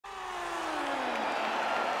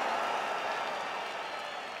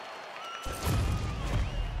All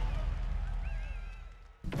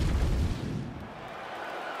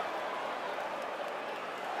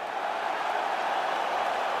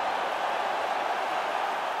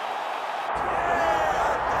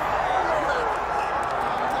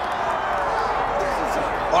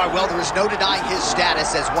right, well, there is no denying his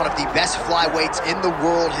status as one of the best flyweights in the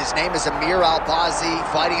world. His name is Amir Albazi,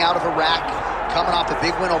 fighting out of Iraq, coming off a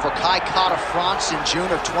big win over Kai France in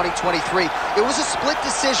June of 2023. It was a split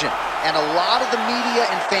decision, and a lot of the media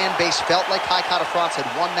and fan base felt like Kai France had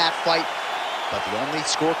won that fight. But the only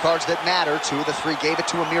scorecards that matter, 2 of the 3 gave it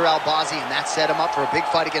to Amir Albazi, and that set him up for a big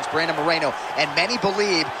fight against Brandon Moreno. And many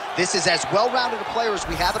believe this is as well-rounded a player as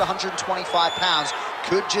we have at 125 pounds.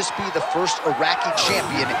 Could just be the first Iraqi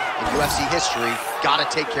champion in UFC history. Gotta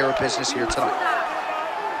take care of business here tonight.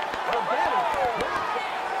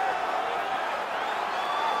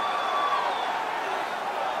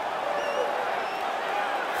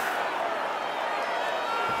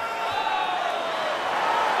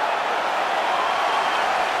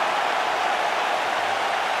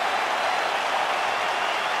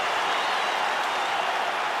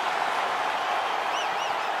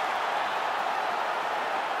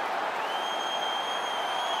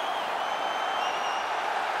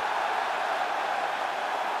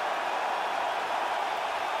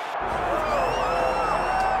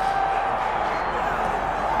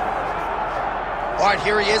 All right,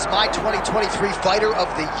 here he is, my 2023 Fighter of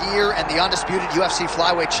the Year and the undisputed UFC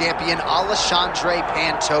flyweight champion, Alexandre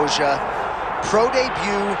Pantoja. Pro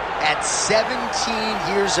debut at 17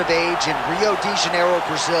 years of age in Rio de Janeiro,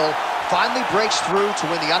 Brazil. Finally breaks through to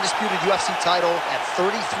win the undisputed UFC title at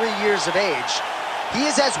 33 years of age. He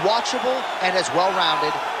is as watchable and as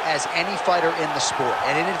well-rounded as any fighter in the sport.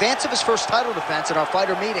 And in advance of his first title defense in our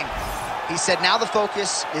fighter meeting, he said, now the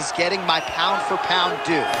focus is getting my pound-for-pound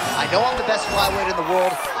due. I know I'm the best flyweight in the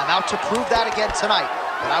world. I'm out to prove that again tonight.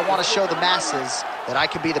 But I want to show the masses that I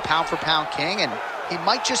can be the pound-for-pound king, and he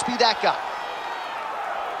might just be that guy.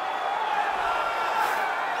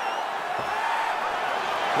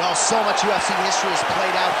 Well, so much UFC history has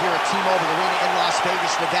played out here at T-Mobile Arena in Las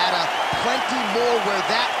Vegas, Nevada. Plenty more where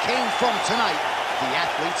that came from tonight. The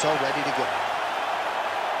athletes are ready to go.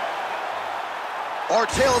 Our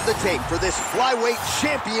tale of the tape for this flyweight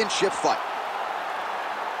championship fight.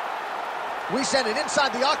 We send it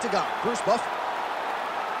inside the octagon. Bruce Buff.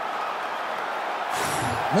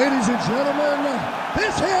 Ladies and gentlemen,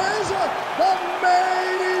 this is the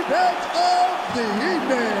main event of the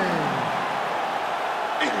evening.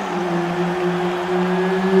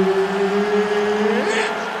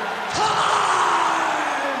 It's time!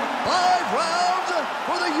 5 rounds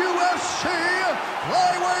for the UFC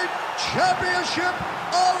Flyweight Championship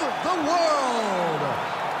of the World.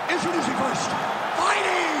 Introducing first,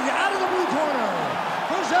 fighting out of the blue corner,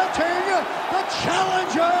 presenting the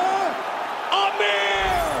challenger,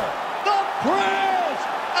 Amir the Prince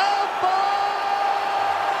Albazi.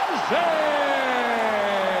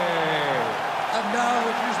 And now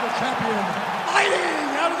he's the champion, fighting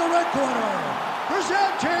out of the red corner,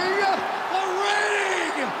 presenting the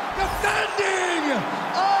reigning, defending,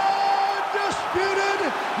 undisputed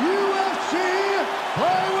UFC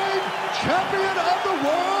Flyweight Champion of the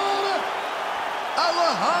World,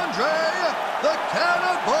 Alexandre the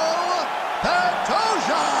Cannibal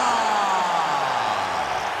Pantoja.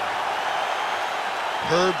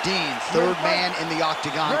 Herb Dean, third man in the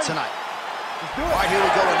octagon tonight. All right, here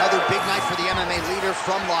we go. Another big night for the MMA leader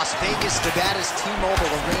from Las Vegas, Nevada's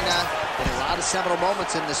T-Mobile Arena. Been a lot of seminal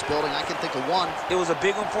moments in this building. I can think of one. It was a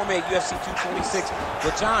big one for me at UFC 226.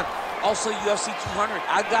 But John, also UFC 200.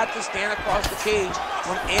 I got to stand across the cage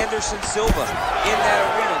from Anderson Silva in that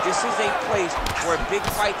arena. This is a place where big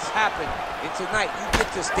fights happen. And tonight, you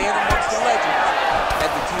get to stand amongst the legends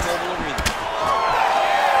at the T-Mobile Arena.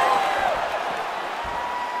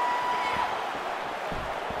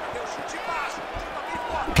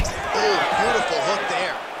 Oh, beautiful hook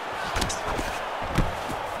there.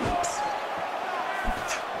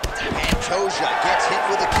 Pantoja gets hit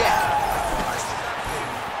with a kick.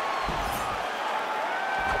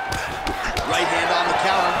 Right hand on the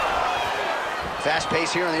counter. Fast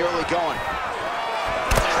pace here in the early going.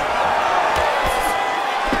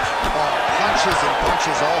 Oh, punches and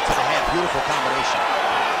bunches all to the head. Beautiful combination.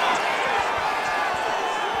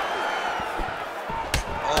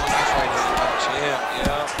 Oh, nice right hand punch. Yeah.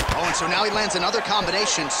 Oh, and so now he lands another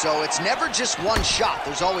combination, so it's never just one shot.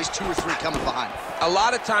 There's always 2 or 3 coming behind. A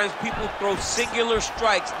lot of times people throw singular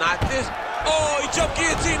strikes, not this. Oh, he jumped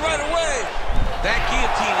guillotine right away. That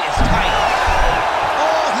guillotine is tight.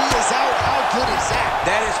 Oh, he is out. How good is that?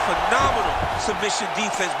 That is phenomenal submission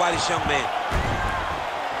defense by this young man.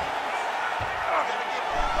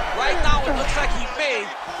 looks like he may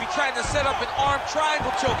be trying to set up an arm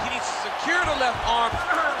triangle choke. He needs to secure the left arm,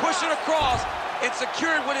 push it across, and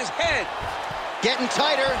secure it with his head. Getting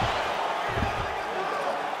tighter.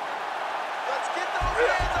 Let's get those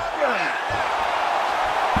hands up.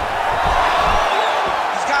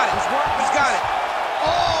 He's got it. He's got it.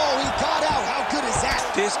 Oh, he got out. How good is that?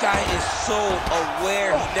 This guy is so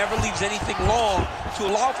aware. He never leaves anything long to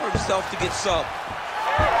allow for himself to get subbed.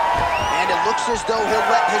 And it looks as though he'll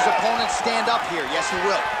let his opponent stand up here. Yes, he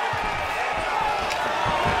will.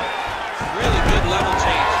 Really good level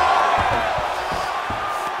change.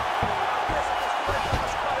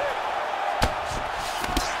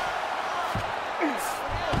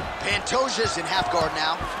 Pantoja's in half guard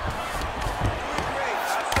now.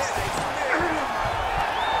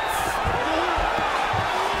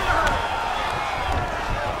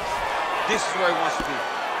 This is where he wants to be.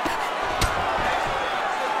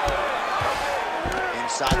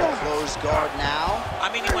 Inside the closed guard now.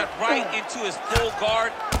 I mean, he went right into his full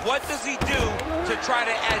guard. What does he do to try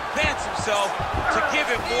to advance himself to give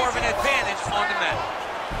him more of an advantage on the mat?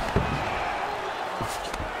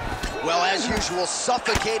 Well, as usual,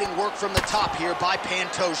 suffocating work from the top here by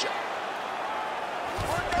Pantoja.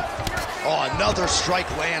 Oh, another strike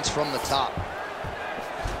lands from the top.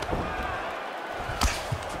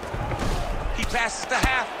 He passes to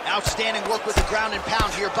half. Outstanding work with the ground and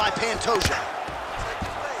pound here by Pantoja.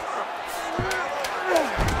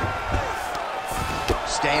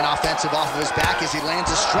 Staying offensive off of his back as he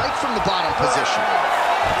lands a strike from the bottom position.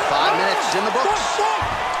 5 minutes in the books.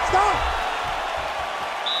 Stop!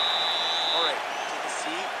 All right, take a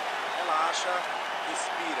seat. Relaxa.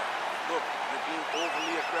 Respira. Look, you're being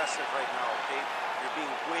overly aggressive right now, okay? You're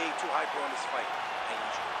being way too hyper on this fight. I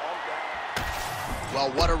need you to calm down.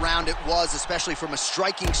 Well, what a round it was, especially from a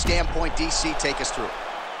striking standpoint. DC, take us through.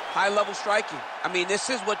 High-level striking. I mean,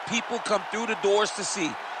 this is what people come through the doors to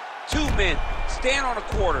see. Two men stand on a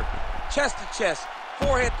quarter, chest to chest,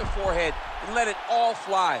 forehead to forehead, and let it all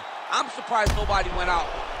fly. I'm surprised nobody went out,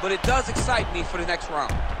 but it does excite me for the next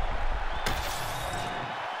round.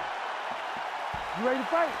 You ready to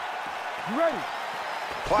fight? You ready?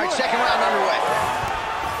 All right, second round underway.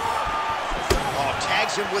 Oh,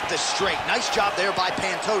 tags him with the straight. Nice job there by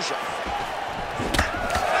Pantoja.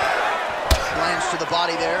 Lands to the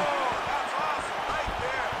body there.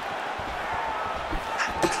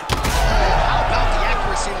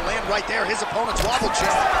 To land right there, his opponent's wobble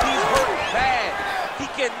chip. He's hurt bad. He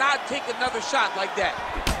cannot take another shot like that.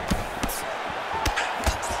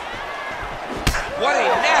 What a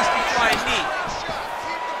nasty flying knee.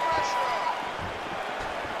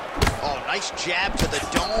 Oh, nice jab to the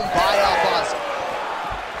dome by Albazi.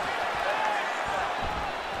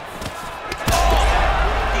 Oh,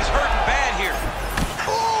 he's hurting bad here.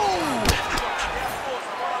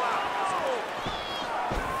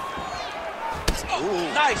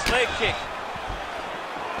 Ooh. Nice leg kick.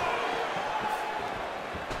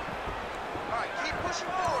 All right, keep pushing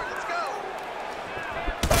forward. Let's go.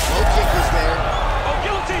 Low kick was there. Oh,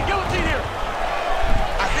 guillotine here.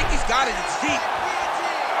 I think he's got it. It's deep.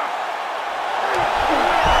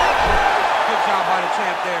 Good job by the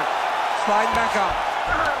champ there. Sliding back out.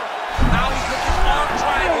 Now he's looking arm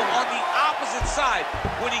triangle on the opposite side.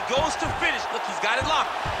 When he goes to finish, look, he's got it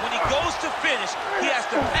locked. When he goes to finish, he has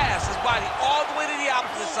to pass his body all the way to the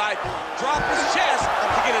opposite side, drop his chest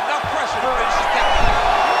to get enough pressure to finish his technique.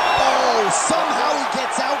 Oh, somehow he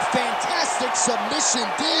gets out. Fantastic submission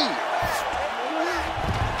D.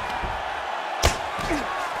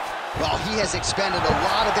 Well, he has expended a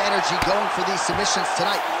lot of energy going for these submissions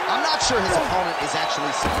tonight. I'm not sure his opponent is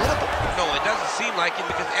actually submittable. No, it doesn't seem like it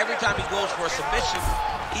because every time he goes for a submission,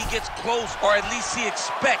 he gets close, or at least he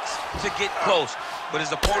expects to get close. But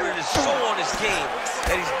his opponent is so on his game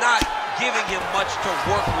that he's not giving him much to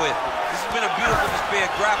work with. This has been a beautiful display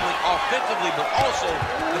of grappling offensively, but also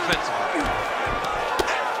defensively.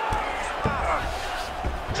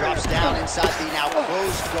 Drops down inside the now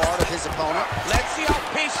closed guard of his opponent. Let's see how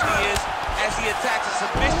patient he is as he attacks a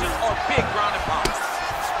submission or big ground and pound.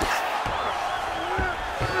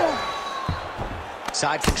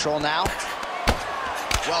 Side control now.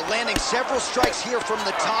 Well, landing several strikes here from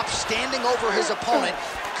the top, standing over his opponent.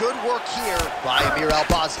 Good work here by Amir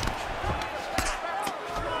Albazi.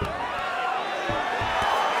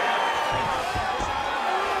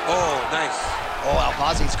 Oh, nice. Oh,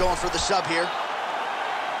 Albazi's going for the sub here.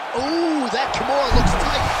 Ooh, that Kimura looks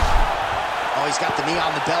tight. Oh, he's got the knee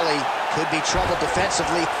on the belly. Could be trouble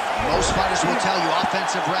defensively. Most fighters will tell you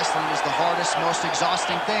offensive wrestling is the hardest, most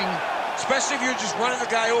exhausting thing. Especially if you're just running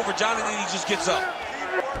the guy over, John, and then he just gets up.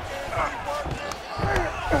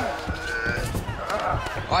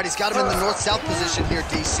 All right, he's got him in the north-south position here,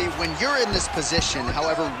 DC. When you're in this position,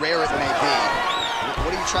 however rare it may be, what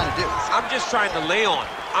are you trying to do? I'm just trying to lay on.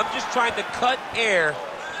 I'm just trying to cut air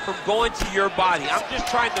from going to your body. I'm just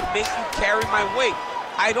trying to make you carry my weight.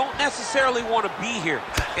 I don't necessarily want to be here.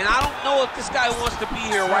 And I don't know if this guy wants to be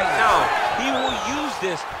here right now. He will use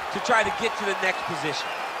this to try to get to the next position.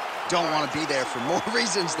 Don't want to be there for more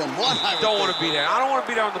reasons than one. Don't want to be there. I don't want to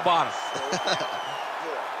be there on the bottom.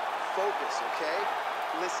 Focus, okay?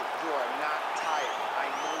 Listen, you are not tired. I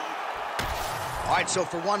know you. All right, so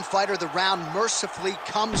for one fighter, the round mercifully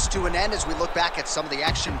comes to an end as we look back at some of the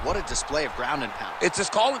action. What a display of ground and pound. It's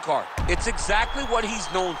his calling card. It's exactly what he's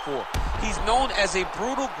known for. He's known as a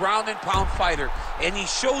brutal ground and pound fighter, and he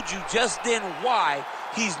showed you just then why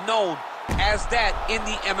he's known as that in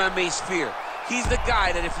the MMA sphere. He's the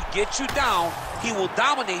guy that if he gets you down, he will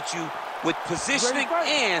dominate you with positioning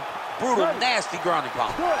and brutal, nasty ground and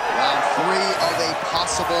pound. Round 3 of a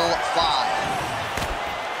possible 5.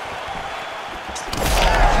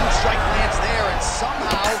 Huge strike lands there, and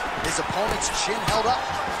somehow his opponent's chin held up.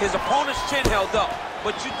 His opponent's chin held up,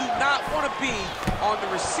 but you do not want to be on the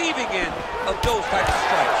receiving end of those types of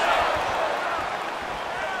strikes.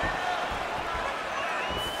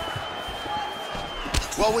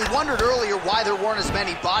 Well, we wondered earlier why there weren't as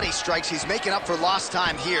many body strikes. He's making up for lost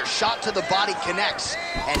time here. Shot to the body connects,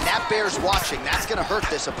 and that bears watching. That's going to hurt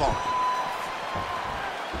this opponent.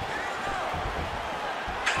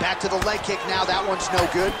 Back to the leg kick now. That one's no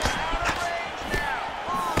good.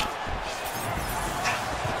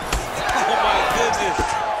 Oh, my goodness.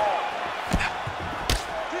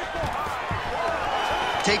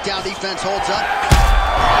 Takedown defense holds up.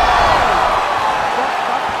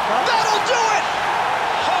 That'll do it!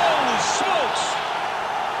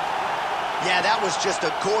 Yeah, that was just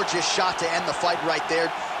a gorgeous shot to end the fight right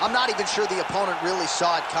there. I'm not even sure the opponent really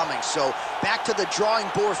saw it coming. So back to the drawing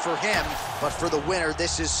board for him. But for the winner,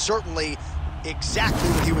 this is certainly exactly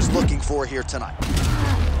what he was looking for here tonight.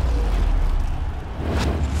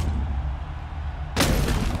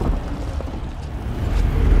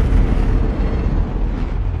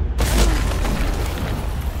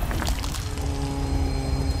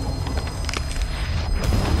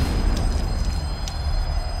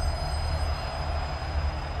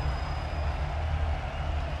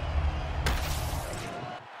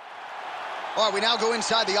 All right, we now go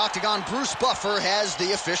inside the octagon. Bruce Buffer has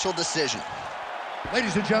the official decision.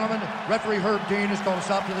 Ladies and gentlemen, referee Herb Dean has called a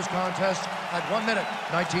stop to this contest at 1 minute,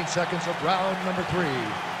 19 seconds of round number 3.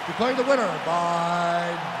 Declaring the winner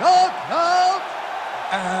by knockout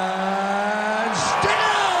and